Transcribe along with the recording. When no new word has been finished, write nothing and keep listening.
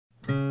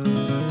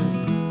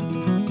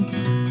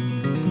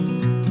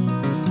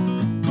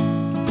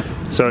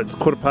So it's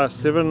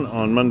 7:15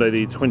 on Monday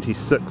the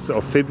 26th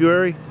of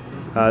February.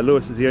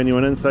 Lewis is the only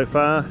one in so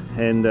far,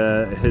 and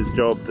his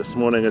job this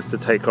morning is to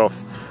take off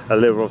a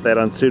level of that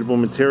unsuitable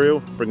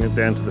material, bring it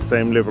down to the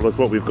same level as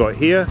what we've got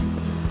here,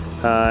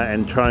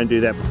 and try and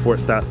do that before it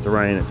starts to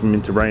rain. It's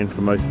meant to rain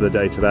for most of the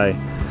day today.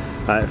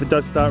 If it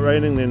does start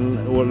raining,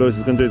 then what Lewis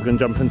is going to do is going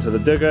to jump into the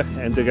digger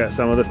and dig out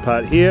some of this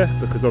part here,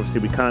 because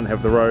obviously we can't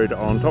have the road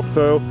on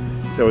topsoil,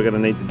 so we're going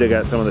to need to dig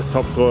out some of this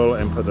topsoil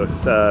and put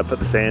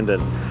the sand in.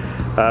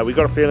 We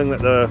got a feeling that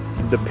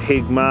the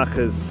peg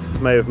markers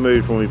may have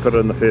moved when we put it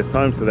in the first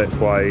time, so that's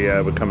why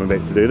we're coming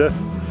back to do this.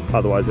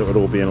 Otherwise it would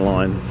all be in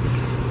line.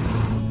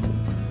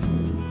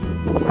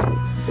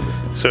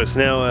 So it's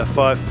now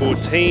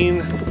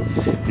 5:14,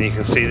 and you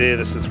can see there,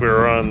 this is where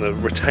we're on the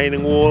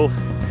retaining wall.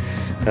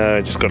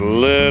 Just got a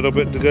little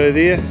bit to go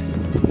there,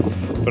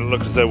 but it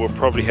looks as though we'll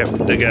probably have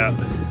to dig out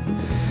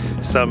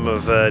some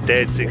of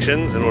Dad's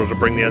sections in order to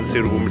bring the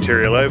unsuitable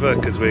material over,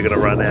 because we're going to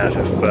run out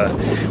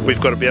if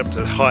we've got to be up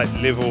to height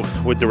level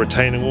with the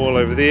retaining wall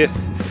over there.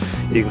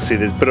 You can see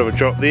there's a bit of a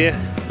drop there,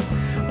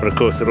 but of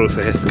course it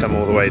also has to come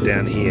all the way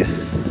down here.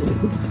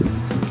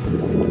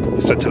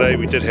 So today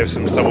we did have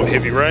some somewhat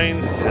heavy rain,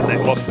 and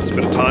that lost us a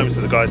bit of time,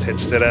 so the guys had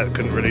to set out,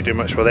 couldn't really do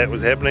much while that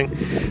was happening.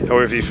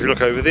 However, if you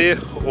look over there,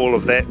 all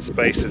of that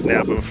space has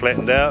now been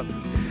flattened out,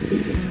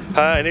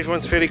 and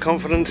everyone's fairly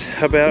confident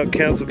about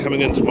council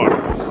coming in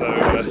tomorrow,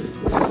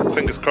 so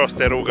fingers crossed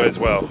that all goes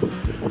well.